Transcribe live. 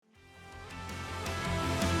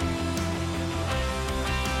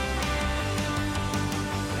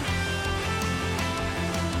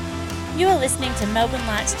You are listening to Melbourne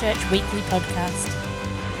Lights Church Weekly Podcast.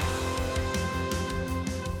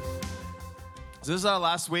 So this is our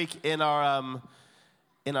last week in our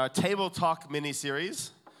Table Talk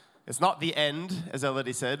mini-series. It's not the end, as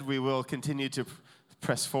Elodie said. We will continue to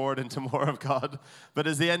press forward into more of God. But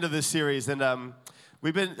it's the end of this series. And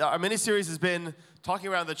our mini-series has been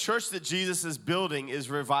talking around the church that Jesus is building is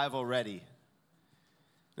revival ready.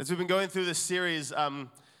 As we've been going through this series,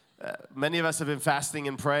 many of us have been fasting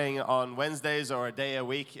and praying on Wednesdays or a day a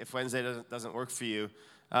week if Wednesday doesn't work for you.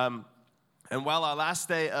 And while our last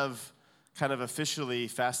day of kind of officially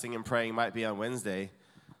fasting and praying might be on Wednesday,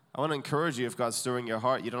 I want to encourage you, if God's stirring your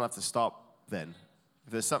heart, you don't have to stop then.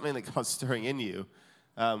 If there's something that God's stirring in you,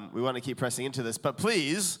 we want to keep pressing into this. But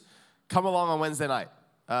please, come along on Wednesday night.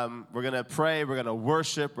 We're going to pray, we're going to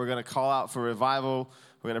worship, we're going to call out for revival,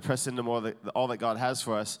 we're going to press into more all that God has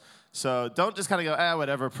for us. So don't just kind of go,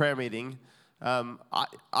 whatever, prayer meeting. I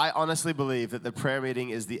honestly believe that the prayer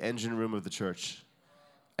meeting is the engine room of the church.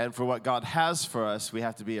 And for what God has for us, we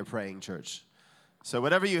have to be a praying church. So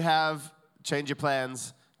whatever you have, change your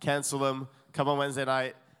plans, cancel them, come on Wednesday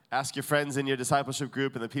night, ask your friends in your discipleship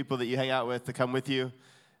group and the people that you hang out with to come with you,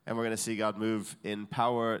 and we're going to see God move in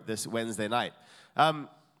power this Wednesday night.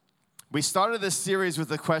 We started this series with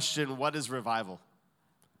the question, what is revival?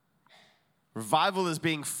 Revival is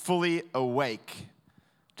being fully awake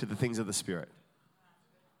to the things of the Spirit.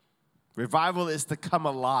 Revival is to come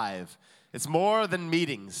alive. It's more than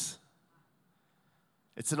meetings.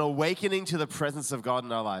 It's an awakening to the presence of God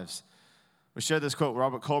in our lives. We shared this quote.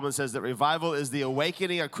 Robert Coleman says that revival is the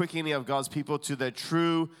awakening or quickening of God's people to their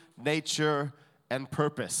true nature and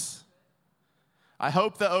purpose. I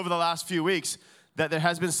hope that over the last few weeks that there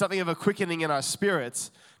has been something of a quickening in our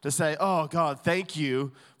spirits to say, oh, God, thank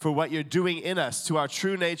you for what you're doing in us to our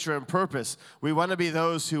true nature and purpose. We want to be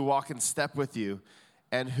those who walk in step with you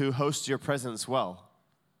and who host your presence well.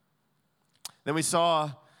 Then we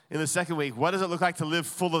saw in the second week, what does it look like to live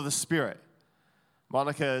full of the Spirit?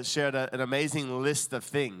 Monica shared an amazing list of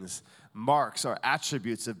things, marks or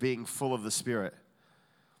attributes of being full of the Spirit.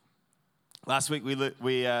 Last week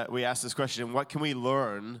we asked this question, what can we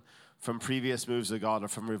learn from previous moves of God or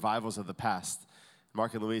from revivals of the past?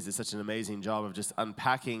 Mark and Louise did such an amazing job of just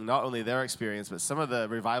unpacking not only their experience, but some of the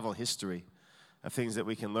revival history of things that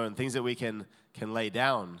we can learn, things that we can lay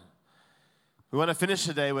down. We want to finish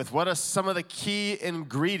today with what are some of the key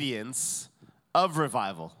ingredients of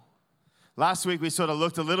revival. Last week we sort of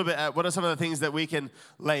looked a little bit at what are some of the things that we can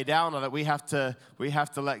lay down or that we have to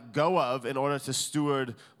let go of in order to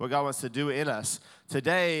steward what God wants to do in us.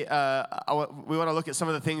 Today we want to look at some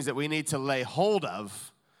of the things that we need to lay hold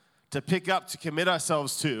of, to pick up, to commit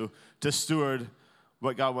ourselves to steward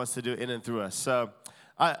what God wants to do in and through us. So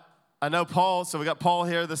I know Paul, so we got Paul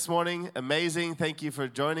here this morning. Amazing. Thank you for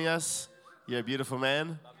joining us. You're a beautiful man.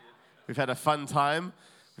 Love you. We've had a fun time.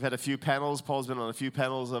 We've had a few panels. Paul's been on a few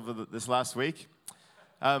panels over this last week.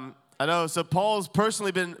 I know, so Paul's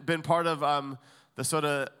personally been part of the sort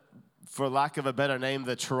of, for lack of a better name,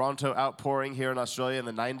 the Toronto outpouring here in Australia in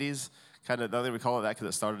the 90s. Kind of, I think we call it that because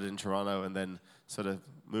it started in Toronto and then sort of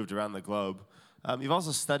moved around the globe. You've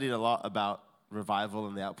also studied a lot about revival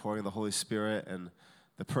and the outpouring of the Holy Spirit and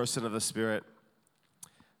the person of the Spirit.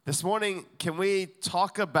 This morning, can we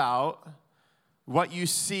talk about what you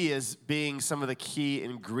see as being some of the key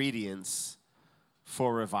ingredients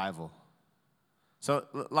for revival? So,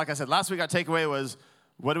 like I said, last week our takeaway was,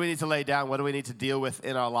 what do we need to lay down? What do we need to deal with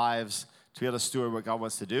in our lives to be able to steward what God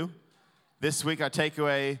wants to do? This week our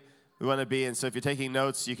takeaway, we want to be, and so if you're taking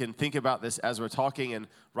notes, you can think about this as we're talking and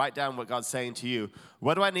write down what God's saying to you.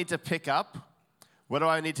 What do I need to pick up? What do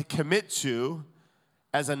I need to commit to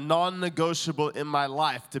as a non-negotiable in my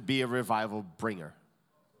life to be a revival bringer?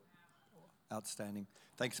 Outstanding.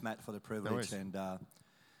 Thanks, Matt, for the privilege. And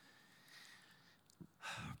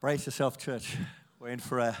brace yourself, church. We're in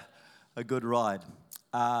for a good ride.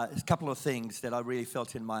 There's a couple of things that I really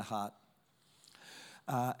felt in my heart.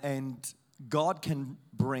 And God can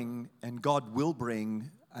bring, and God will bring,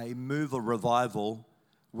 a move of revival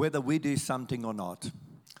whether we do something or not.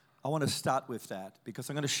 I want to start with that because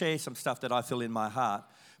I'm going to share some stuff that I feel in my heart.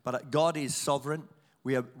 But God is sovereign.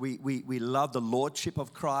 We love the lordship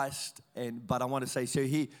of Christ, but I want to say, so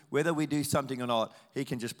whether we do something or not, He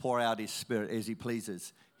can just pour out His Spirit as He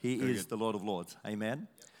pleases. He Very is good. The Lord of Lords. Amen?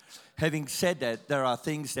 Yep. Having said that, there are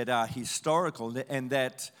things that are historical and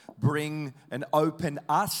that bring and open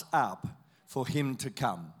us up for Him to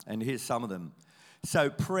come. And here's some of them. So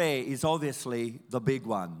prayer is obviously the big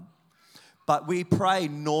one. But we pray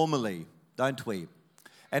normally, don't we?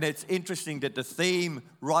 And it's interesting that the theme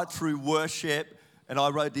right through worship, and I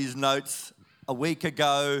wrote these notes a week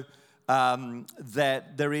ago,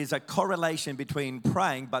 that there is a correlation between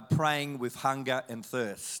praying, but praying with hunger and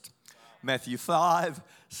thirst. Matthew 5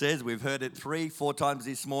 says, we've heard it 3-4 times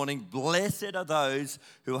this morning, blessed are those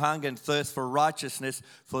who hunger and thirst for righteousness,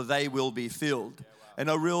 for they will be filled. And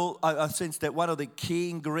I sense that one of the key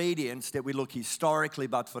ingredients that we look historically,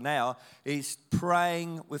 but for now, is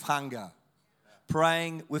praying with hunger,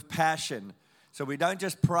 praying with passion. So we don't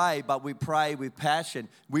just pray, but we pray with passion.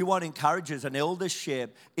 We want to encourage as an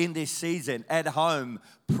eldership in this season at home,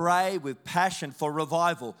 pray with passion for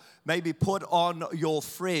revival. Maybe put on your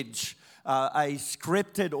fridge a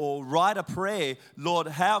scripted or write a prayer. Lord,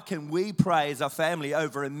 how can we pray as a family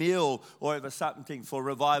over a meal or over something for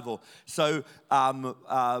revival? So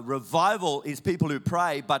revival is people who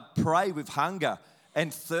pray, but pray with hunger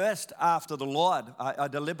and thirst after the Lord. I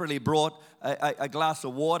deliberately brought a glass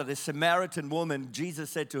of water. The Samaritan woman,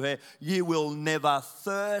 Jesus said to her, you will never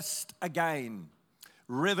thirst again.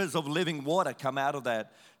 Rivers of living water come out of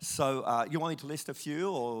that. So you want me to list a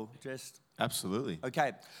few or just... Absolutely.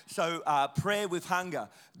 Okay, so prayer with hunger.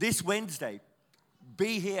 This Wednesday,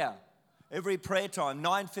 be here. Every prayer time,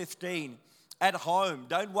 9:15, at home.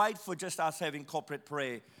 Don't wait for just us having corporate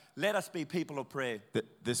prayer. Let us be people of prayer.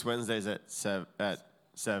 This Wednesday's at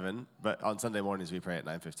 7, but on Sunday mornings we pray at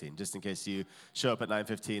 9:15. Just in case you show up at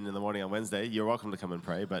 9:15 in the morning on Wednesday, you're welcome to come and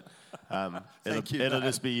pray, but it'll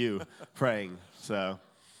just be you praying, so...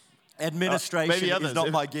 Administration is not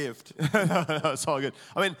my gift. No, it's all good.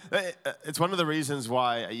 I mean, it's one of the reasons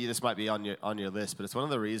why this might be on your list, but it's one of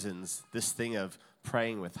the reasons, this thing of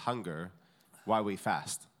praying with hunger, why we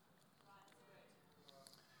fast.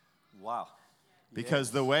 Wow. Because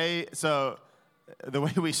the way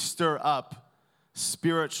we stir up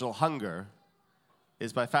spiritual hunger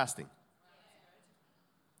is by fasting.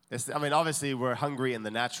 Obviously we're hungry in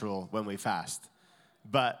the natural when we fast,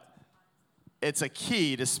 but it's a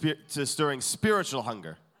key to stirring spiritual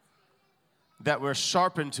hunger, that we're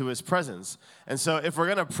sharpened to His presence. And so if we're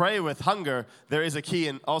going to pray with hunger, there is a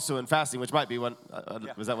key also in fasting, which might be one.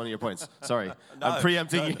 Was that one of your points? Sorry. No, I'm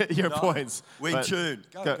preempting your points. We tune.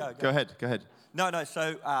 Go ahead. No.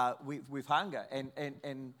 So with hunger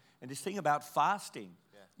and this thing about fasting.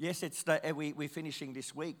 Yeah. Yes, we're finishing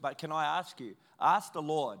this week, but can I ask you? Ask the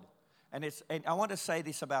Lord. And I want to say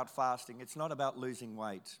this about fasting. It's not about losing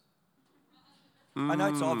weight. I know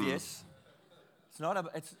it's obvious.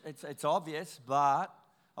 It's obvious, but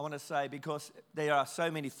I want to say, because there are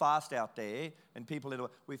so many fasts out there, and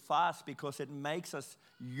we fast because it makes us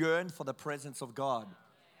yearn for the presence of God.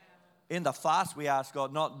 In the fast, we ask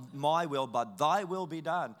God, not my will, but Thy will be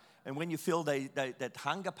done. And when you feel that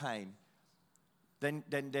hunger pain, then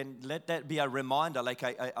let that be a reminder, like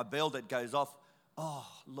a bell that goes off. Oh,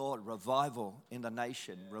 Lord, revival in the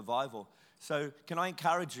nation, revival. So can I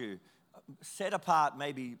encourage you? Set apart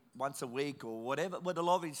maybe once a week or whatever, what the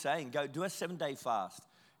Lord is saying, go do a 7-day fast,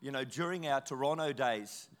 during our Toronto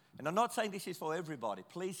days. And I'm not saying this is for everybody.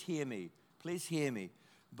 Please hear me.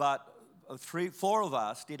 But 4 of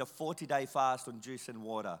us did a 40-day fast on juice and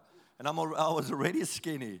water. And I was already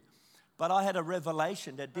skinny. But I had a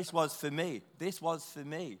revelation that this was for me.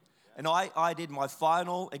 And I did my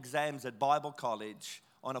final exams at Bible college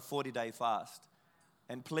on a 40-day fast.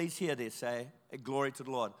 And please hear this, glory to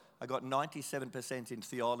the Lord. I got 97% in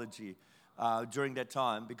theology during that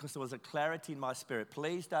time because there was a clarity in my spirit.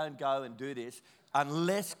 Please don't go and do this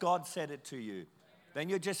unless God said it to you. Then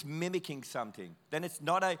you're just mimicking something. Then it's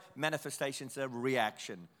not a manifestation, it's a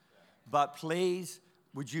reaction. But please,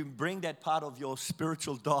 would you bring that part of your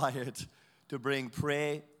spiritual diet to bring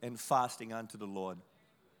prayer and fasting unto the Lord?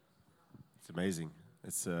 It's amazing.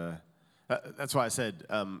 That's why I said,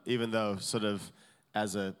 even though sort of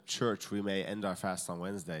as a church, we may end our fast on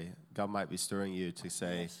Wednesday. God might be stirring you to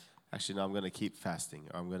say, yes. Actually, no, I'm going to keep fasting,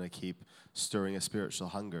 or I'm going to keep stirring a spiritual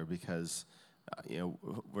hunger because,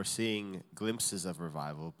 we're seeing glimpses of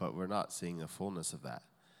revival, but we're not seeing the fullness of that.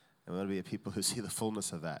 And we want to be a people who see the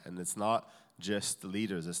fullness of that. And it's not just the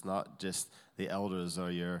leaders. It's not just the elders or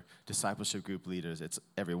your discipleship group leaders. It's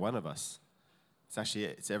every one of us.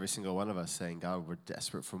 It's every single one of us saying, God, we're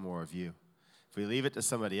desperate for more of you. If we leave it to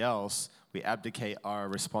somebody else, we abdicate our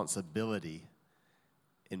responsibility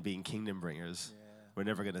in being kingdom bringers. Yeah. We're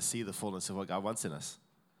never going to see the fullness of what God wants in us.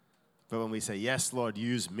 But when we say, yes, Lord,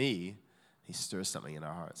 use me, He stirs something in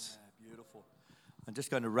our hearts. Yeah, beautiful. I'm just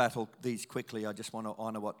going to rattle these quickly. I just want to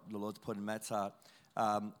honor what the Lord's put in Matt's heart.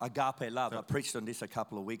 Agape love. I preached on this a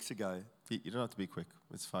couple of weeks ago. You don't have to be quick.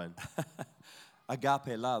 It's fine.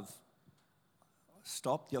 Agape love.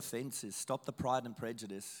 Stop the offenses. Stop the pride and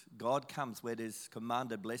prejudice. God comes where there's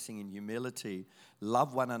commanded blessing and humility.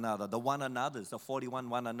 Love one another. The one another's, the 41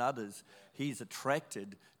 one another's. He's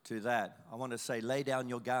attracted to that. I want to say, lay down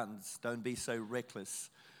your guns. Don't be so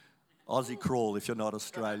reckless. Aussie crawl if you're not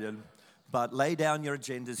Australian. But lay down your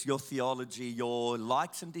agendas, your theology, your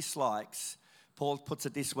likes and dislikes. Paul puts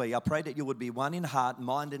it this way: I pray that you would be one in heart,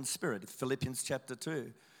 mind, and spirit. Philippians chapter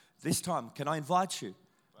 2. This time, can I invite you?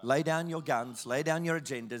 Lay down your guns, lay down your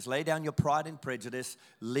agendas, lay down your pride and prejudice.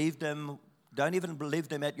 Leave them, don't even leave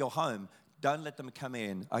them at your home. Don't let them come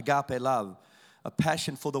in. Agape love, a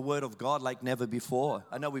passion for the word of God like never before.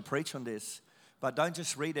 I know we preach on this, but don't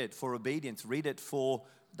just read it for obedience. Read it for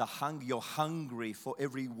the hunger. You're hungry for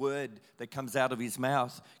every word that comes out of his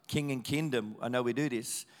mouth. King and kingdom, I know we do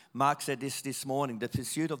this. Mark said this morning, the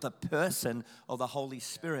pursuit of the person of the Holy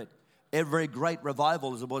Spirit. Every great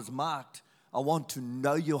revival was marked. I want to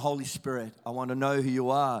know you, Holy Spirit. I want to know who you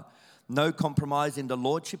are. No compromise in the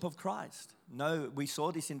Lordship of Christ. No, we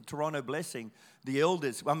saw this in Toronto Blessing. The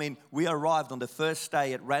elders, we arrived on the first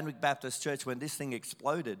day at Randwick Baptist Church when this thing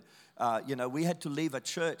exploded. We had to leave a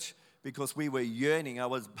church because we were yearning. I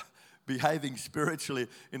was behaving spiritually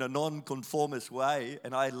in a non-conformist way,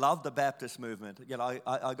 and I love the Baptist movement.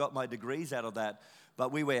 I got my degrees out of that,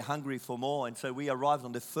 but we were hungry for more, and so we arrived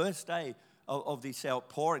on the first day of this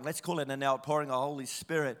outpouring. Let's call it an outpouring of Holy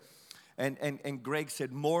Spirit. And Greg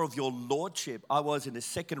said, more of your lordship. I was in the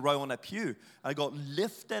second row on a pew. I got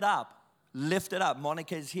lifted up.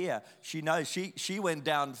 Monica's here. She knows. She went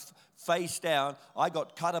down, face down. I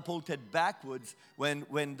got catapulted backwards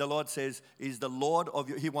when the Lord says, is the Lord of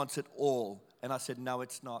you. He wants it all. And I said, no,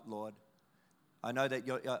 it's not, Lord. I know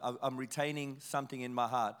that I'm retaining something in my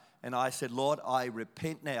heart. And I said, Lord, I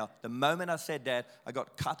repent now. The moment I said that, I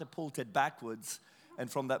got catapulted backwards.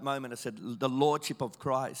 And from that moment, I said, the Lordship of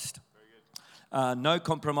Christ. No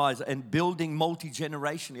compromise. And building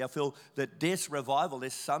multi-generationally. I feel that this revival,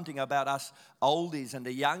 there's something about us oldies and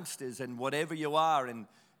the youngsters and whatever you are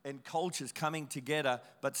and cultures coming together.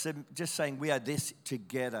 But just saying we are this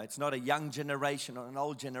together. It's not a young generation or an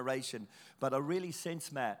old generation. But I really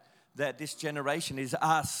sense, Matt, that this generation is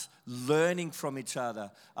us learning from each other,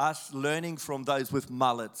 us learning from those with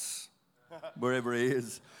mullets, wherever he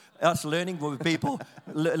is, us learning with people,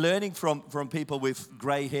 learning from people with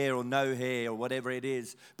grey hair or no hair or whatever it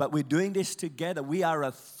is. But we're doing this together. We are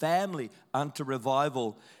a family unto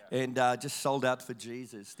revival and just sold out for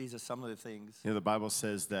Jesus. These are some of the things. The Bible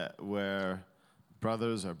says that where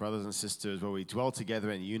brothers and sisters, where we dwell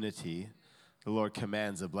together in unity, the Lord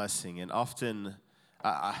commands a blessing. And often,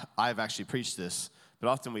 I've actually preached this, but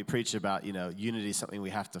often we preach about, unity is something we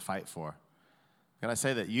have to fight for. Can I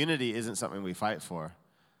say that unity isn't something we fight for?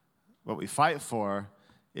 What we fight for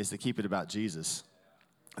is to keep it about Jesus,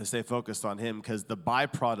 to stay focused on him, because the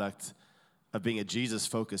byproduct of being a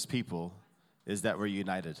Jesus-focused people is that we're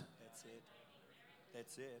united.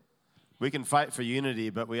 That's it. We can fight for unity,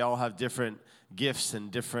 but we all have different gifts and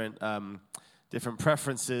different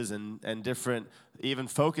preferences and different even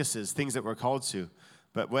focuses, things that we're called to.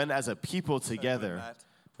 But when as a people together,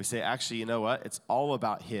 we say, actually, you know what? It's all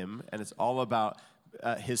about him, and it's all about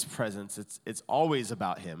his presence. It's always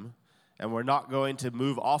about him, and we're not going to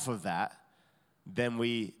move off of that. Then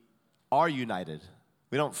we are united.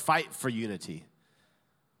 We don't fight for unity.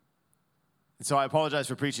 And so I apologize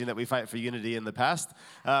for preaching that we fight for unity in the past.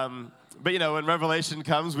 But, when Revelation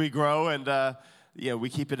comes, we grow, and we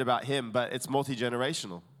keep it about him. But it's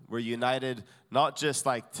multi-generational. We're united, not just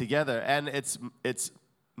like together, and it's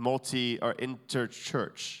multi or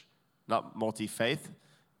inter-church, not multi-faith,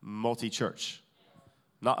 multi-church.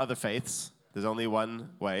 Not other faiths. There's only one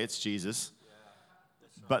way, it's Jesus.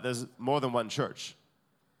 But there's more than one church.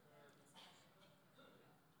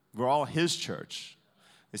 We're all his church.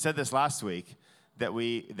 We said this last week, that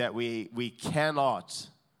we cannot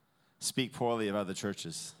speak poorly of other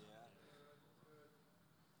churches.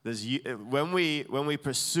 When we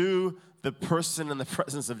pursue the person and the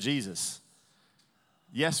presence of Jesus,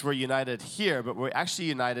 yes, we're united here, but we're actually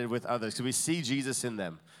united with others because we see Jesus in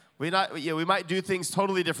them. We might do things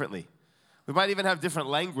totally differently. We might even have different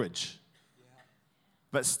language.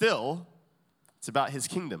 But still, it's about his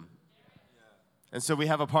kingdom. And so we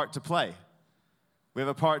have a part to play. We have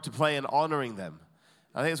a part to play in honoring them.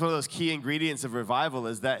 I think it's one of those key ingredients of revival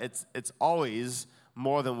is that it's always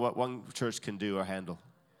more than what one church can do or handle.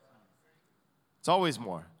 It's always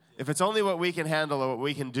more. If it's only what we can handle or what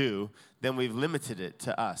we can do, then we've limited it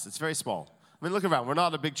to us. It's very small. I mean, look around. We're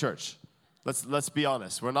not a big church. Let's be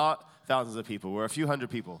honest. We're not thousands of people. We're a few hundred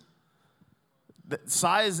people. The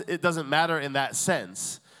size, it doesn't matter in that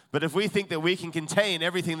sense, But if we think that we can contain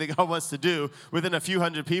everything that God wants to do within a few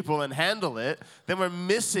hundred people and handle it, then we're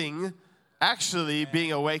missing actually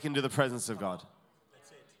being awakened to the presence of God.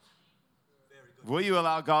 That's it. Very good. Will you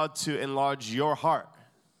allow God to enlarge your heart?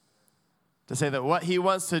 To say that what He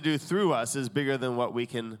wants to do through us is bigger than what we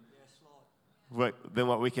can,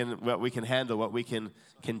 what we can handle, what we can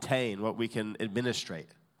contain, what we can administrate.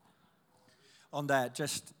 On that,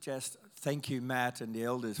 just thank you, Matt and the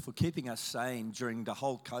elders, for keeping us sane during the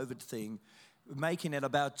whole COVID thing, making it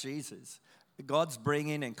about Jesus. God's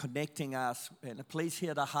bringing and connecting us, and please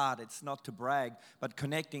hear the heart, it's not to brag, but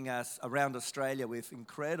connecting us around Australia with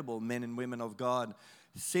incredible men and women of God.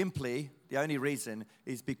 Simply, the only reason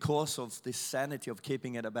is because of this sanity of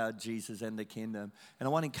keeping it about Jesus and the kingdom. And I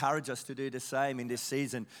want to encourage us to do the same in this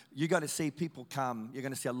season. You're going to see people come. You're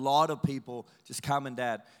going to see a lot of people just come and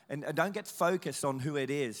that. And don't get focused on who it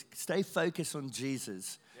is. Stay focused on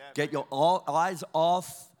Jesus. Yeah, get your eyes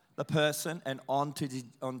off the person and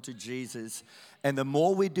onto Jesus. And the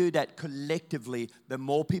more we do that collectively, the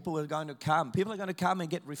more people are going to come. People are going to come and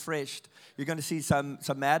get refreshed. You're going to see some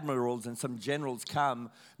admirals and some generals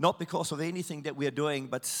come, not because of anything that we're doing,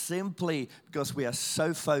 but simply because we are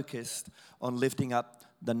so focused on lifting up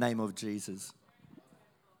the name of Jesus.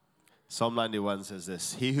 Psalm 91 says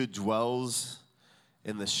this, "He who dwells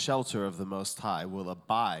in the shelter of the Most High will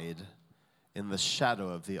abide in the shadow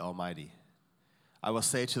of the Almighty. I will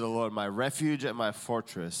say to the Lord, my refuge and my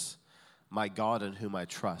fortress, my God in whom I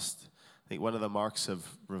trust." I think one of the marks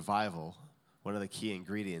of revival, one of the key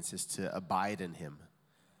ingredients is to abide in Him.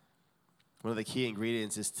 One of the key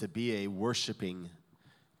ingredients is to be a worshiping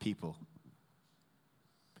people.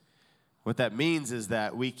 What that means is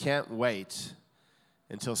that we can't wait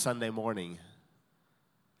until Sunday morning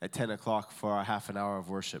at 10 o'clock for our half an hour of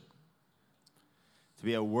worship. To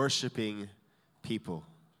be a worshiping people.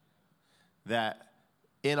 That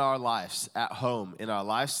in our lives, at home, in our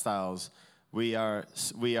lifestyles, we are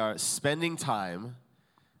spending time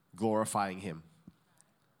glorifying Him.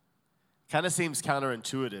 Kind of seems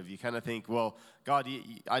counterintuitive. You kind of think, well, God,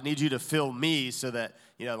 I need you to fill me so that,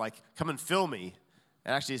 come and fill me.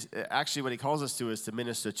 And actually what He calls us to is to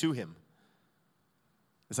minister to Him.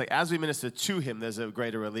 It's like as we minister to Him, there's a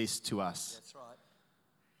greater release to us. That's right.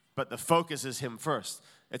 But the focus is Him first.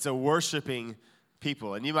 It's a worshiping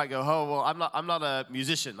people. And you might go, oh, well, I'm not a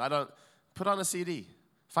musician. I don't. Put on a CD.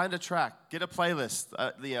 Find a track. Get a playlist.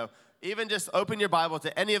 Even just open your Bible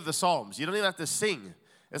to any of the Psalms. You don't even have to sing.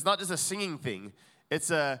 It's not just a singing thing.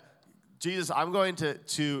 It's Jesus, I'm going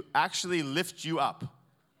to actually lift you up.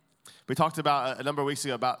 We talked about a number of weeks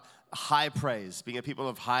ago about high praise, being a people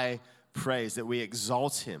of high praise, that we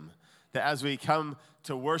exalt Him. That as we come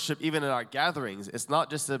to worship, even in our gatherings, it's not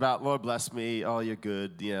just about, Lord, bless me, oh, you're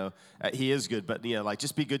good, He is good, but,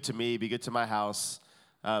 just be good to me, be good to my house.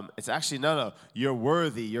 It's actually, no, you're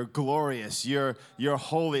worthy, you're glorious, you're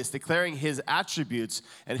holy. It's declaring His attributes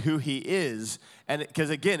and who He is, and because,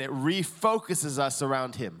 again, it refocuses us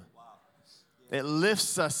around Him. Wow. It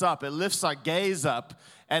lifts us up, it lifts our gaze up,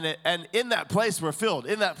 and in that place we're filled,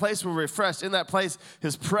 in that place we're refreshed, in that place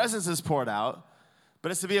His presence is poured out. But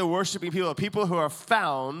it's to be a worshiping people who are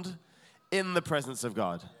found in the presence of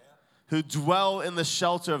God, who dwell in the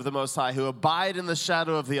shelter of the Most High, who abide in the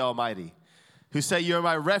shadow of the Almighty, who say, you're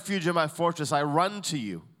my refuge and my fortress. I run to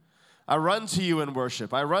you. I run to you in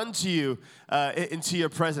worship. I run to you into your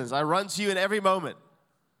presence. I run to you in every moment.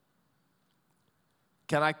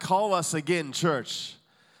 Can I call us again, church,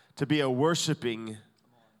 to be a worshiping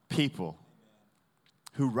people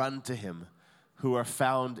who run to Him, who are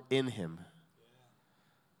found in Him?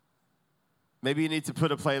 Maybe you need to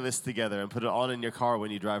put a playlist together and put it on in your car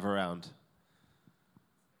when you drive around.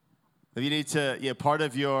 Maybe you need to, part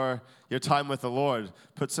of your time with the Lord,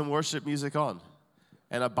 put some worship music on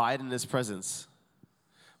and abide in His presence.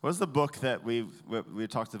 What was the book that we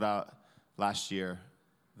talked about last year?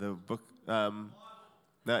 The book,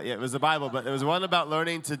 it was the Bible, but there was one about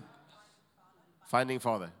learning to Finding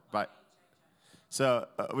Father. Right. So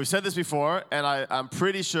we've said this before, and I'm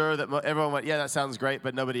pretty sure that everyone went, yeah, that sounds great,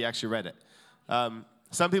 but nobody actually read it.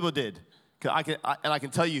 Some people did. I can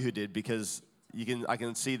tell you who did because I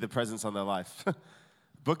can see the presence on their life. A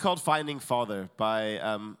book called Finding Father by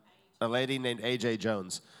a lady named A.J.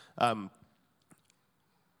 Jones. I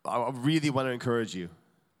really want to encourage you.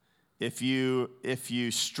 If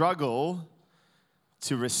you struggle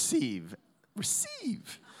to receive.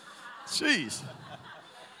 Jeez.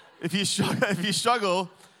 If you struggle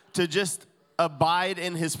to just abide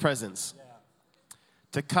in His presence.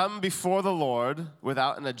 To come before the Lord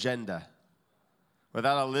without an agenda,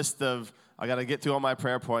 without a list of, I got to get through all my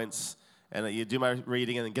prayer points, and you do my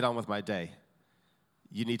reading and then get on with my day.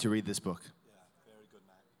 you need to read this book. Yeah, very good,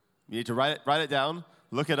 man. You need to write it down,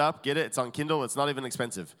 look it up, get it. It's on Kindle. It's not even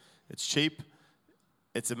expensive. It's cheap.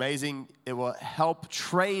 It's amazing. It will help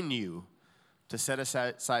train you to set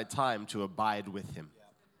aside time to abide with him. Yeah.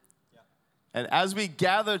 Yeah. And as we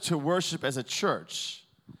gather to worship as a church,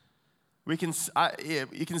 you can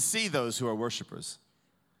see those who are worshipers.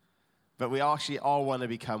 But we actually all want to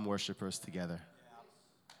become worshipers together.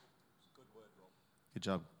 Yeah. Good word, Rob. Good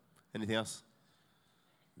job. Anything else?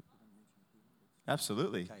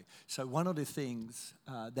 Absolutely. Okay. So one of the things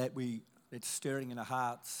that's stirring in our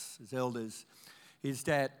hearts as elders is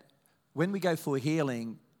that when we go for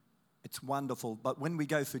healing, it's wonderful. But when we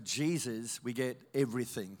go for Jesus, we get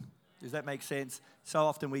everything. Does that make sense? So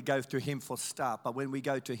often we go to him for stuff, but when we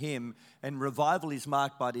go to him, and revival is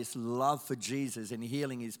marked by this love for Jesus, and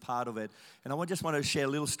healing is part of it. And I just want to share a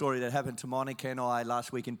little story that happened to Monica and I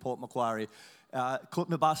last week in Port Macquarie. Caught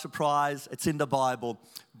me by surprise. It's in the Bible.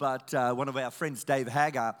 But one of our friends, Dave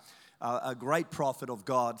Hager, a great prophet of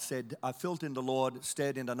God, said, I felt in the Lord,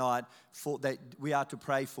 stirred in the night, that we are to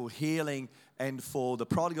pray for healing and for the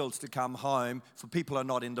prodigals to come home, for people who are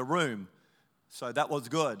not in the room. So that was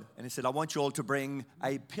good. And he said, I want you all to bring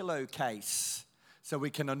a pillowcase so we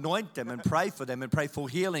can anoint them and pray for them and pray for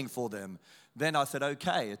healing for them. Then I said,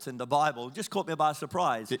 okay, it's in the Bible. Just caught me by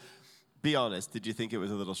surprise. Be honest, did you think it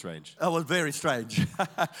was a little strange? It was very strange.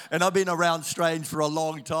 And I've been around strange for a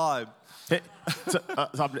long time. So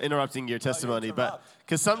I'm interrupting your testimony, but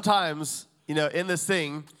because sometimes, in this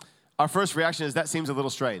thing, our first reaction is that seems a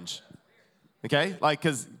little strange. Okay?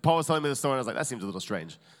 Because Paul was telling me the story, and I was like, that seems a little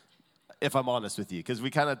strange, if I'm honest with you. Because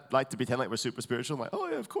we kind of like to pretend like we're super spiritual. I'm like, oh,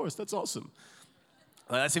 yeah, of course, that's awesome.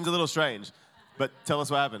 That seems a little strange. But tell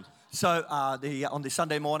us what happened. So on the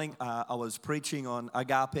Sunday morning, I was preaching on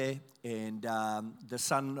agape, and the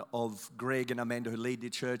son of Greg and Amanda, who lead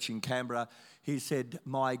the church in Canberra, he said,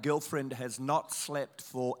 my girlfriend has not slept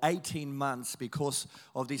for 18 months because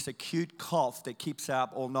of this acute cough that keeps her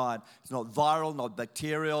up all night. It's not viral, not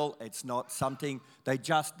bacterial. It's not something,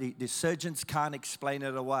 the surgeons can't explain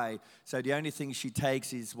it away. So the only thing she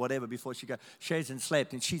takes is whatever before she goes. She hasn't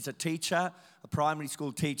slept. And she's a teacher, a primary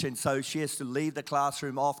school teacher, and so she has to leave the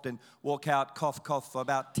classroom often, walk out, cough, cough for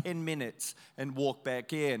about 10 minutes and walk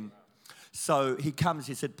back in. So he comes,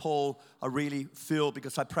 he said, Paul, I really feel,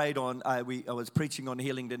 because I prayed I was preaching on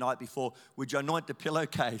healing the night before, would you anoint the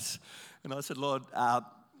pillowcase? And I said, Lord,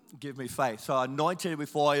 give me faith. So I anointed it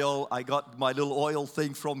with oil. I got my little oil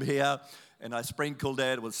thing from here, and I sprinkled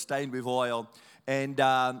it. It was stained with oil. And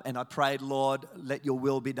I prayed, Lord, let your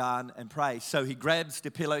will be done, and pray. So he grabs the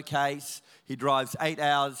pillowcase. He drives 8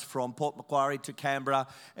 hours from Port Macquarie to Canberra,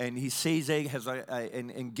 and he sees it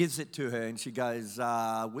and gives it to her. And she goes,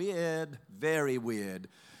 weird, very weird.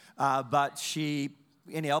 But she,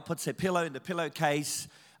 puts her pillow in the pillowcase,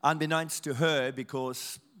 unbeknownst to her,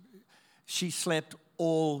 because she slept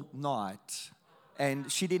all night.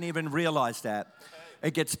 And she didn't even realize that.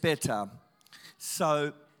 It gets better.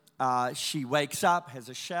 So she wakes up, has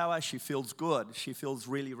a shower, she feels good. She feels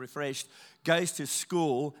really refreshed, goes to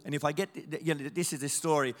school, and if I get, this is the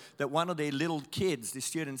story, that one of the little kids, the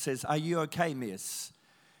student says, are you okay, miss?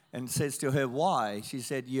 And says to her, why? She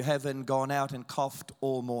said, you haven't gone out and coughed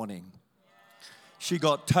all morning. She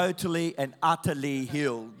got totally and utterly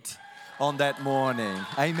healed on that morning.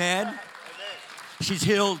 Amen? She's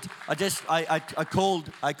healed. I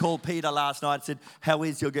called Peter last night and said, how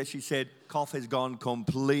is your gut? She said, cough has gone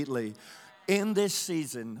completely. In this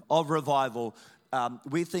season of revival,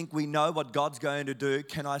 we think we know what God's going to do.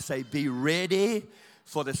 Can I say, be ready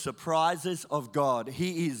for the surprises of God.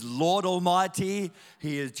 He is Lord Almighty.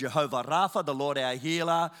 He is Jehovah Rapha, the Lord our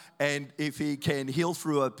healer. And if he can heal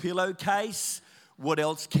through a pillowcase, what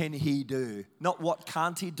else can he do? Not what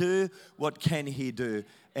can't he do, what can he do?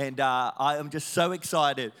 And I am just so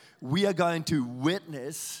excited. We are going to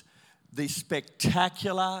witness the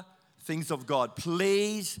spectacular things of God.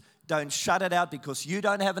 Please don't shut it out because you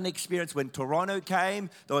don't have an experience. When Toronto came,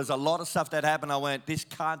 there was a lot of stuff that happened. I went, this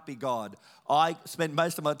can't be God. I spent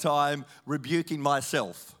most of my time rebuking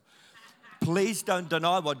myself. Please don't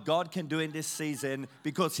deny what God can do in this season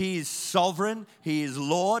because he is sovereign, he is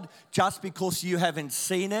Lord. Just because you haven't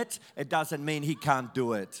seen it, it doesn't mean he can't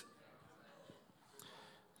do it.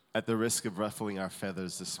 At the risk of ruffling our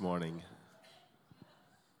feathers this morning,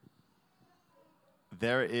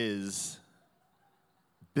 there is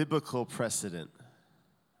biblical precedent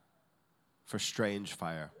for strange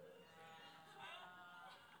fire.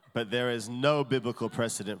 But there is no biblical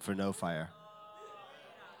precedent for no fire.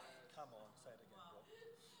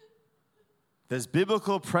 There's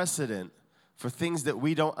biblical precedent for things that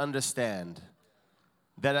we don't understand,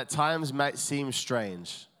 that at times might seem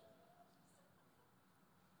strange.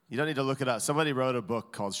 You don't need to look it up. Somebody wrote a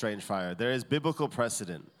book called Strange Fire. There is biblical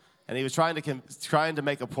precedent. And he was trying to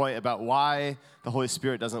make a point about why the Holy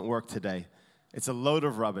Spirit doesn't work today. It's a load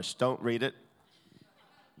of rubbish. Don't read it.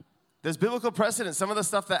 There's biblical precedent. Some of the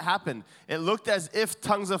stuff that happened, it looked as if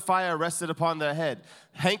tongues of fire rested upon their head.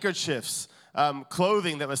 Handkerchiefs,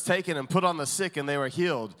 clothing that was taken and put on the sick and they were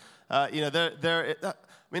healed. The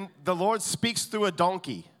Lord speaks through a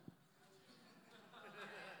donkey.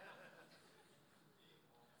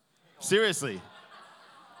 Seriously.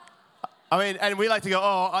 And we like to go,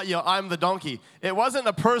 I'm the donkey. It wasn't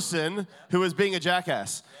a person who was being a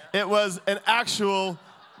jackass. It was an actual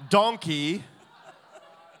donkey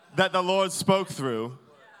that the Lord spoke through.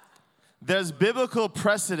 There's biblical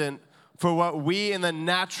precedent for what we in the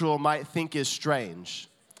natural might think is strange.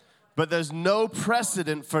 But there's no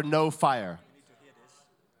precedent for no fire.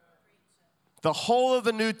 The whole of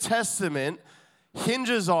the New Testament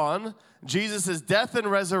hinges on Jesus' death and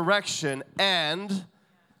resurrection and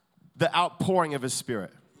the outpouring of his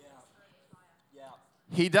Spirit.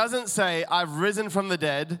 He doesn't say, I've risen from the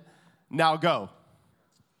dead, now go.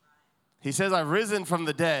 He says, I've risen from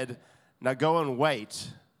the dead, now go and wait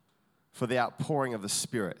for the outpouring of the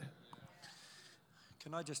Spirit.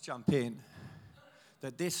 Can I just jump in?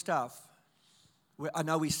 That this stuff, I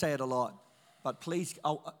know we say it a lot, but please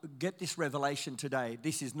get this revelation today.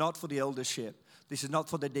 This is not for the eldership. This is not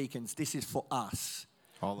for the deacons. This is for us.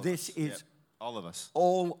 All of this us. is Yep. All of us.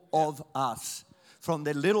 All of us. From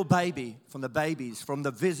the little baby, from the babies, from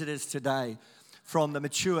the visitors today, from the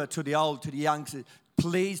mature to the old to the young.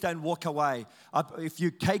 Please don't walk away. If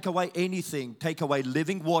you take away anything, take away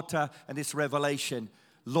living water and this revelation.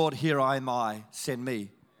 Lord, here am I, send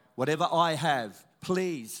me. Whatever I have,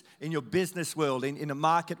 please, in your business world, in the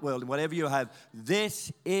market world, in whatever you have,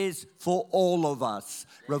 this is for all of us.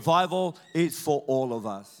 Revival is for all of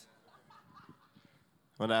us.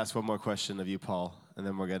 I want to ask one more question of you, Paul, and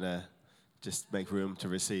then we're going to just make room to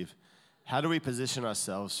receive. How do we position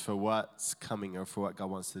ourselves for what's coming or for what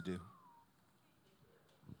God wants to do?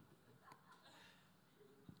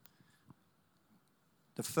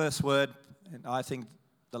 The first word, and I think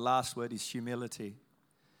the last word, is humility.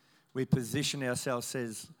 We position ourselves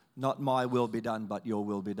as, not my will be done, but your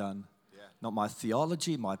will be done. Yeah. Not my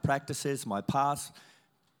theology, my practices, my past.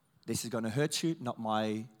 This is going to hurt you. Not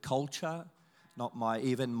my culture, not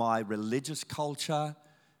even my religious culture,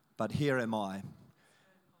 but here am I.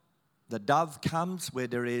 The dove comes where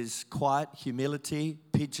there is quiet humility.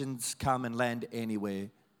 Pigeons come and land anywhere.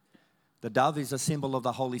 The dove is a symbol of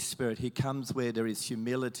the Holy Spirit. He comes where there is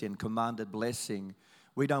humility and commanded blessing.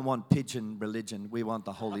 We don't want pigeon religion. We want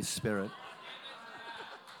the Holy Spirit.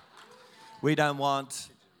 We want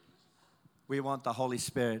the Holy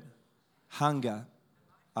Spirit. Hunger,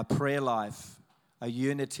 a prayer life, a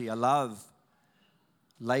unity, a love.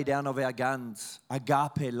 Lay down of our guns,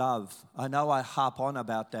 agape love. I know I harp on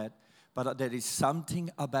about that, but there is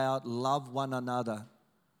something about love one another.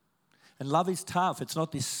 And love is tough. It's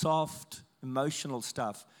not this soft, emotional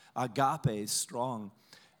stuff. Agape is strong.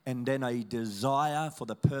 And then a desire for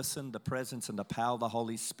the person, the presence, and the power of the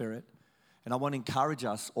Holy Spirit. And I want to encourage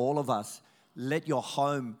us, all of us, let your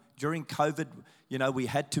home, during COVID, we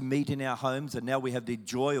had to meet in our homes, and now we have the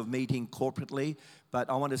joy of meeting corporately. But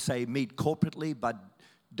I want to say meet corporately, but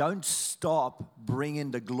don't stop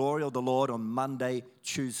bringing the glory of the Lord on Monday,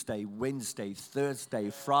 Tuesday, Wednesday, Thursday,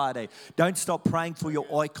 Friday. Don't stop praying for your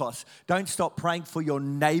oikos. Don't stop praying for your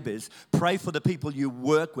neighbors. Pray for the people you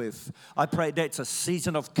work with. I pray that it's a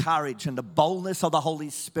season of courage and the boldness of the Holy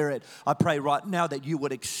Spirit. I pray right now that you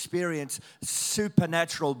would experience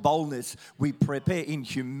supernatural boldness. We prepare in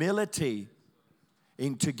humility,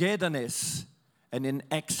 in togetherness, and in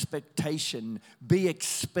expectation. Be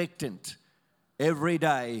expectant. Every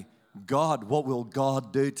day, God, what will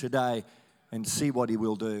God do today? And see what He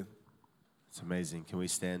will do. It's amazing. Can we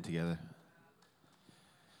stand together?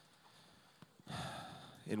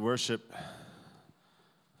 In worship,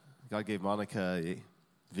 God gave Monica a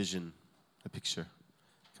vision, a picture.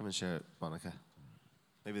 Come and share it, Monica.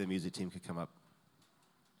 Maybe the music team could come up.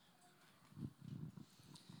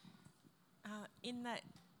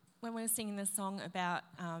 When we were singing the song about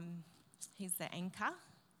He's the anchor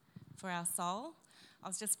for our soul, I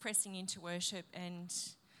was just pressing into worship and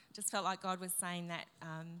just felt like God was saying that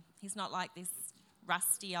He's not like this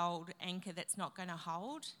rusty old anchor that's not going to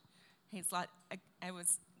hold. He's like,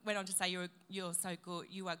 went on to say, you're so good,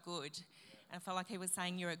 you are good. And I felt like He was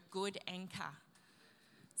saying, you're a good anchor.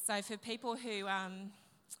 So for people who are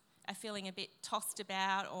feeling a bit tossed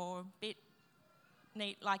about or a bit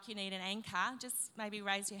like you need an anchor, just maybe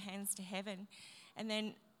raise your hands to heaven And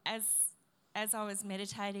then as I was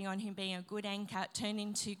meditating on him being a good anchor, it turned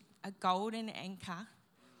into a golden anchor.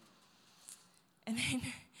 And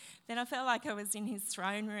then I felt like I was in his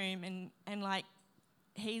throne room and like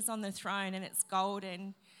he's on the throne and it's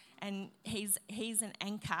golden and he's an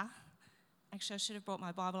anchor. Actually, I should have brought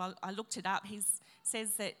my Bible. I looked it up. He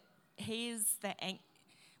says that he is the anchor.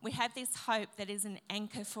 We have this hope that is an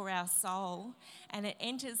anchor for our soul, and it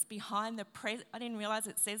enters behind the I didn't realize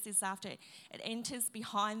it says this after. It enters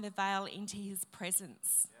behind the veil into his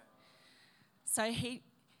presence. So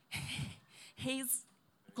he's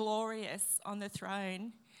glorious on the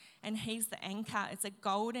throne, and he's the anchor. It's a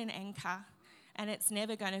golden anchor, and it's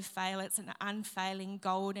never going to fail. It's an unfailing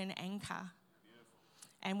golden anchor.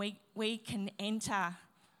 And we can enter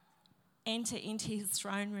into his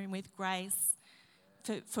throne room with grace.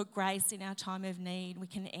 For grace in our time of need. We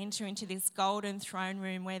can enter into this golden throne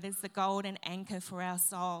room where there's the golden anchor for our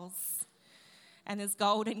souls. And there's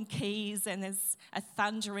golden keys and there's a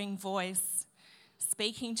thundering voice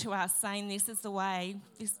speaking to us saying, this is the way,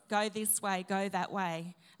 go this way, go that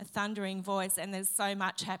way. A thundering voice, and there's so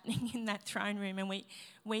much happening in that throne room. And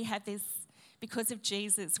we have this, because of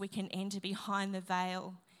Jesus, we can enter behind the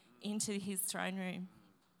veil into his throne room.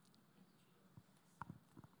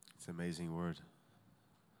 It's an amazing word.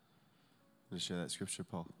 To share that scripture,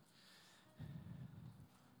 Paul.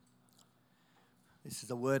 This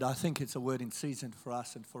is a word, I think it's a word in season for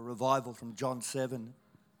us and for revival from John 7.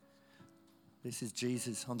 This is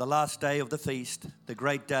Jesus. On the last day of the feast, the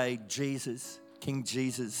great day, Jesus, King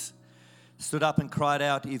Jesus, stood up and cried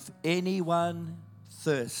out, if anyone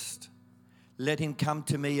thirst, let him come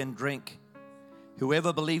to me and drink.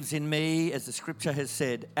 Whoever believes in me, as the scripture has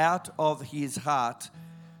said, out of his heart,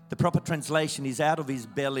 the proper translation is out of his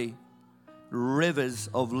belly, rivers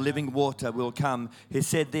of living water will come. He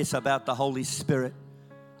said this about the Holy Spirit.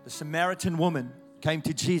 The Samaritan woman came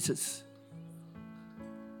to Jesus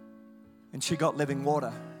and she got living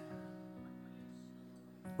water.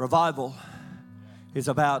 Revival is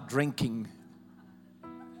about drinking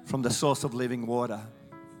from the source of living water.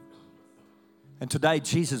 And today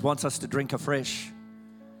Jesus wants us to drink afresh.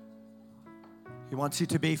 He wants you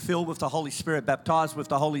to be filled with the Holy Spirit, baptized with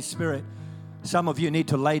the Holy Spirit. Some of you need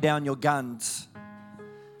to lay down your guns,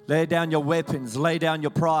 lay down your weapons, lay down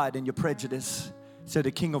your pride and your prejudice so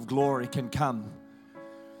the King of Glory can come.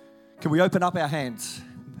 Can we open up our hands?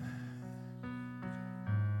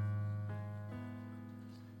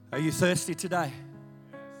 Are you thirsty today?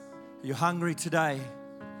 Are you hungry today?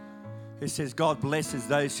 It says God blesses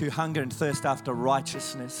those who hunger and thirst after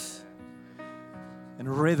righteousness and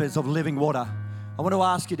rivers of living water. I want to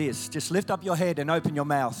ask you this. Just lift up your head and open your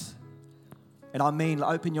mouth. And I mean,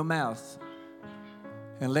 open your mouth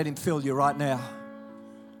and let him fill you right now.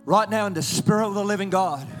 Right now in the Spirit of the living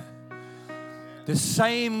God. The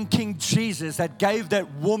same King Jesus that gave that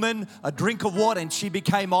woman a drink of water and she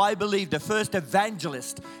became, I believe, the first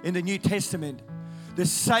evangelist in the New Testament. The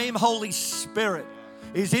same Holy Spirit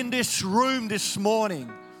is in this room this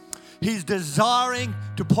morning. He's desiring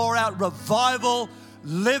to pour out revival,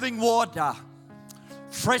 living water,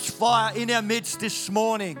 fresh fire in our midst this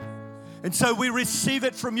morning. And so we receive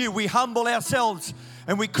it from you. We humble ourselves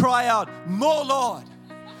and we cry out, more Lord,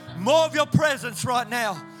 more of your presence right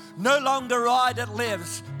now. No longer I that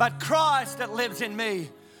lives, but Christ that lives in me.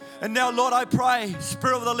 And now, Lord, I pray,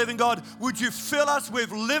 Spirit of the living God, would you fill us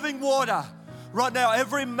with living water right now?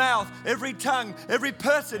 Every mouth, every tongue, every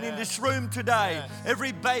person in this room today,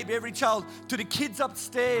 every baby, every child, to the kids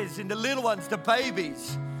upstairs and the little ones, the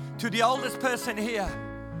babies, to the oldest person here.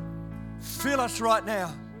 Fill us right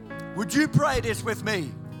now. Would you pray this with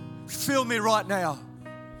me? Fill me right now.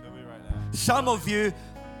 Fill me right now. Some of you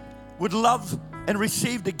would love and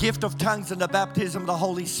receive the gift of tongues and the baptism of the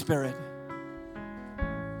Holy Spirit.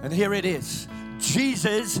 And here it is.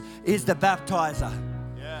 Jesus is the baptizer.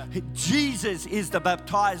 Yeah. Jesus is the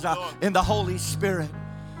baptizer in the Holy Spirit.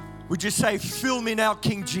 Would you say, fill me now,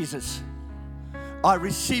 King Jesus? I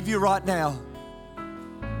receive you right now.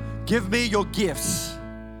 Give me your gifts.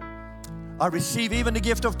 I receive even the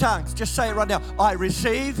gift of tongues. Just say it right now. I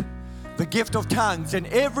receive the gift of tongues and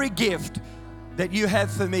every gift that you have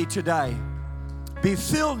for me today. Be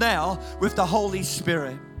filled now with the Holy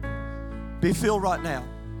Spirit. Be filled right now.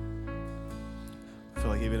 I feel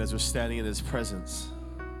like even as we're standing in His presence,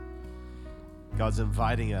 God's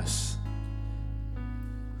inviting us.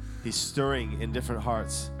 He's stirring in different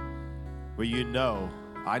hearts where you know,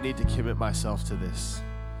 I need to commit myself to this.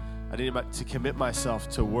 I need to commit myself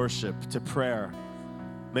to worship, to prayer,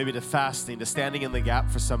 maybe to fasting, to standing in the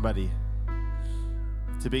gap for somebody,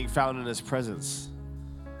 to being found in His presence.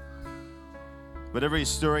 Whatever He's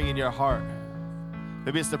stirring in your heart,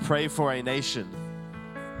 Maybe it's to pray for a nation,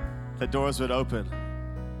 that doors would open.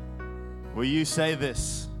 Will you say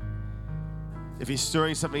this? If he's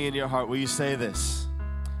stirring something in your heart, will you say this?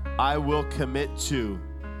 I will commit to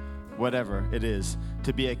whatever it is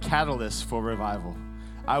to be a catalyst for revival.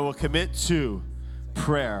 I will commit to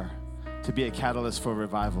prayer to be a catalyst for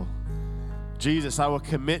revival. Jesus, I will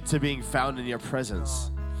commit to being found in your presence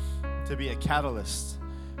to be a catalyst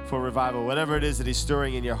for revival, whatever it is that he's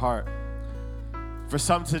stirring in your heart. For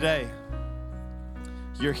some today,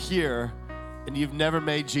 you're here and you've never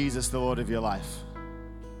made Jesus the Lord of your life.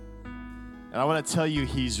 And I want to tell you,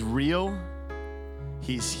 he's real.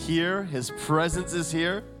 He's here. His presence is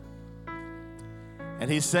here.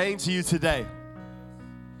 And he's saying to you today,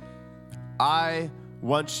 I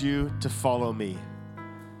want you to follow me.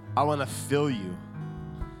 I want to fill you.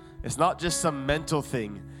 It's not just some mental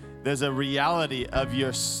thing. There's a reality of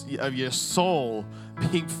your soul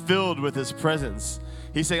being filled with his presence.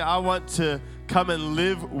 He's saying, I want to come and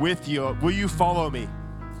live with you. Will you follow me?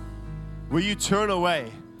 Will you turn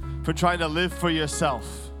away from trying to live for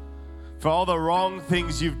yourself, for all the wrong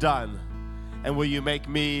things you've done? And will you make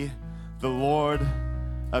me the Lord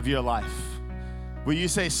of your life? Will you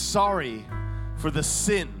say sorry for the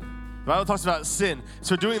sin? The Bible talks about sin. It's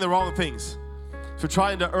for doing the wrong things. It's for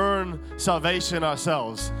trying to earn salvation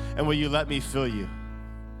ourselves. And will you let me fill you?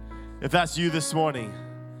 If that's you this morning,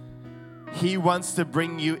 he wants to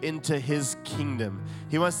bring you into his kingdom.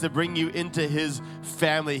 He wants to bring you into his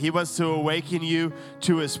family. He wants to awaken you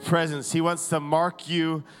to his presence. He wants to mark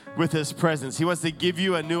you with his presence. He wants to give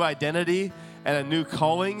you a new identity and a new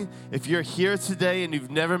calling. If you're here today and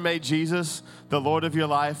you've never made Jesus the Lord of your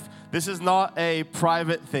life, this is not a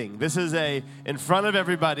private thing. This is in front of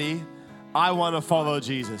everybody, I want to follow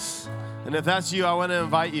Jesus. And if that's you, I want to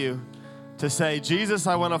invite you to say, Jesus,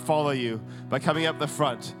 I want to follow you, by coming up the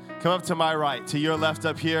front. Come up to my right, to your left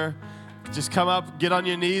up here. Just come up, get on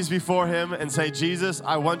your knees before him and say, Jesus,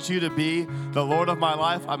 I want you to be the Lord of my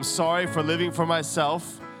life. I'm sorry for living for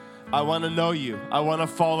myself. I want to know you. I want to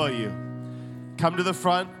follow you. Come to the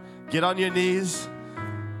front, get on your knees,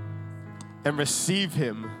 and receive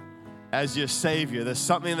him as your Savior. There's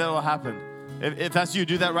something that will happen. If that's you,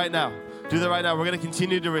 do that right now. Do that right now. We're going to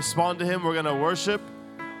continue to respond to him. We're going to worship.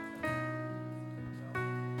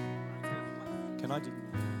 Can I do?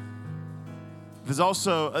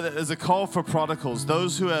 There's a call for prodigals,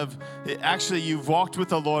 those who have actually, you've walked with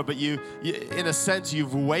the Lord, but you in a sense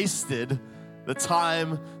you've wasted the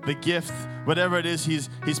time, the gift, whatever it is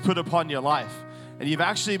he's put upon your life, and you've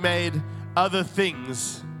actually made other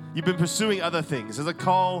things. You've been pursuing other things. There's a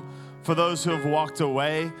call for those who have walked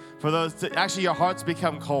away, for those to, actually your heart's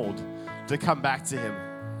become cold, to come back to him.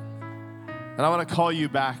 And I want to call you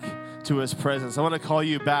back to his presence. I want to call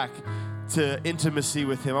you back to intimacy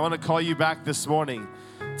with him. I want to call you back this morning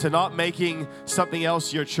to not making something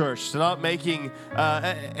else your church, to not making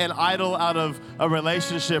an idol out of a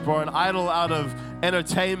relationship or an idol out of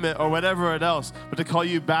entertainment or whatever it else, but to call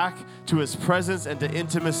you back to his presence and to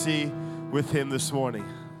intimacy with him this morning.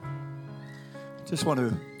 Just want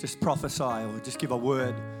to prophesy or just give a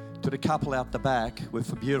word to the couple out the back with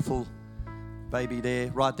the beautiful baby there,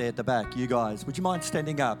 right there at the back. You guys, would you mind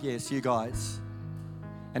standing up? Yes, you guys.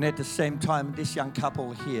 And at the same time, this young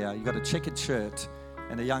couple here, you got a checkered shirt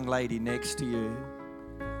and a young lady next to you.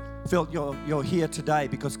 Phil, you're here today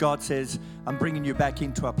because God says, I'm bringing you back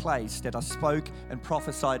into a place that I spoke and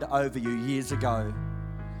prophesied over you years ago.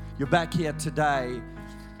 You're back here today.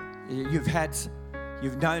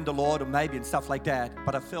 You've known the Lord or maybe and stuff like that,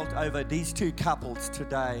 but I felt over these two couples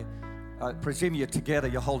today. I presume you're together,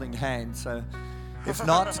 you're holding hands. So if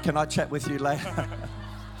not, can I chat with you later?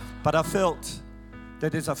 But I felt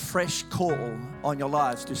that there's a fresh call on your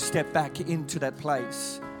lives to step back into that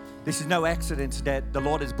place. This is no accident that the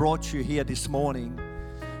Lord has brought you here this morning,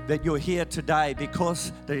 that you're here today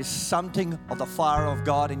because there is something of the fire of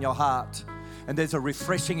God in your heart, and there's a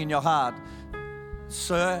refreshing in your heart.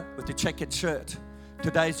 Sir, with the checkered shirt,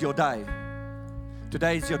 today's your day.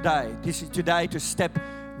 Today's your day. This is today to step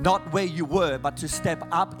not where you were, but to step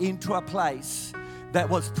up into a place that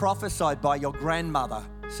was prophesied by your grandmother,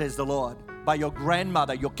 says the Lord. By your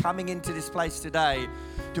grandmother, you're coming into this place today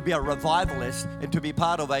to be a revivalist and to be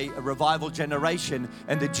part of a revival generation.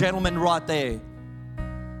 And the gentleman right there,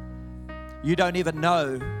 you don't even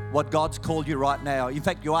know what God's called you right now. In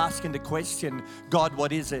fact, you're asking the question, God,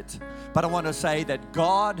 what is it? But I want to say that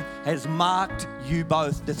God has marked you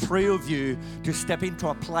both, the three of you, to step into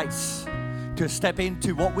a place, to step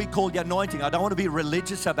into what we call the anointing. I don't want to be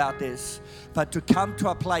religious about this, but to come to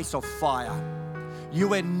a place of fire. You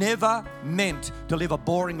were never meant to live a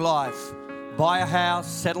boring life buy a house,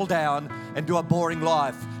 settle down, and do a boring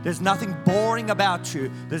life. There's nothing boring about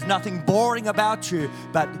you. There's nothing boring about you,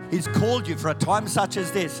 but He's called you for a time such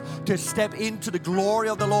as this to step into the glory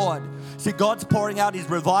of the Lord. See, God's pouring out His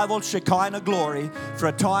revival, Shekinah glory for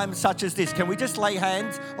a time such as this. Can we just lay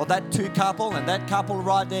hands on that two couple and that couple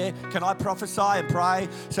right there? Can I prophesy and pray?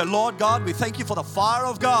 So, Lord God, we thank You for the fire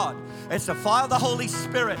of God. It's the fire of the Holy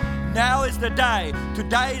Spirit. Now is the day.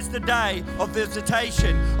 Today is the day of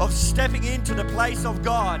visitation, of stepping into the place of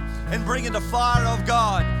God and bringing the fire of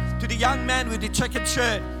God to the young man with the checkered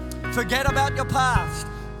shirt. Forget about your past.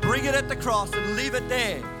 Bring it at the cross and leave it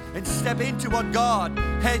there and step into what God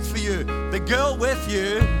has for you. The girl with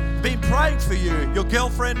you, been praying for you. Your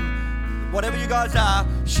girlfriend, whatever you guys are,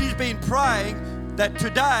 she's been praying that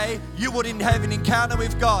today you would have an encounter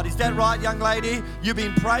with God. Is that right, young lady? You've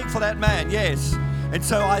been praying for that man, yes. And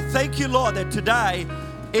so I thank You, Lord, that today,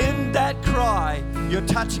 in that cry, You're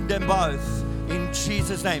touching them both. In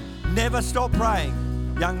Jesus' name. Never stop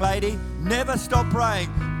praying, young lady. Never stop praying.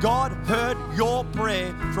 God heard your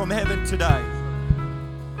prayer from heaven today.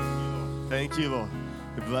 Thank You, Lord.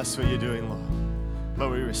 We bless what You're doing, Lord.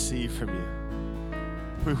 Lord, we receive from You.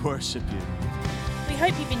 We worship You. We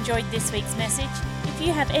hope you've enjoyed this week's message. If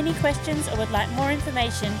you have any questions or would like more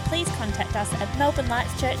information, please contact us at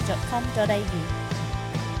melbournelightschurch.com.au.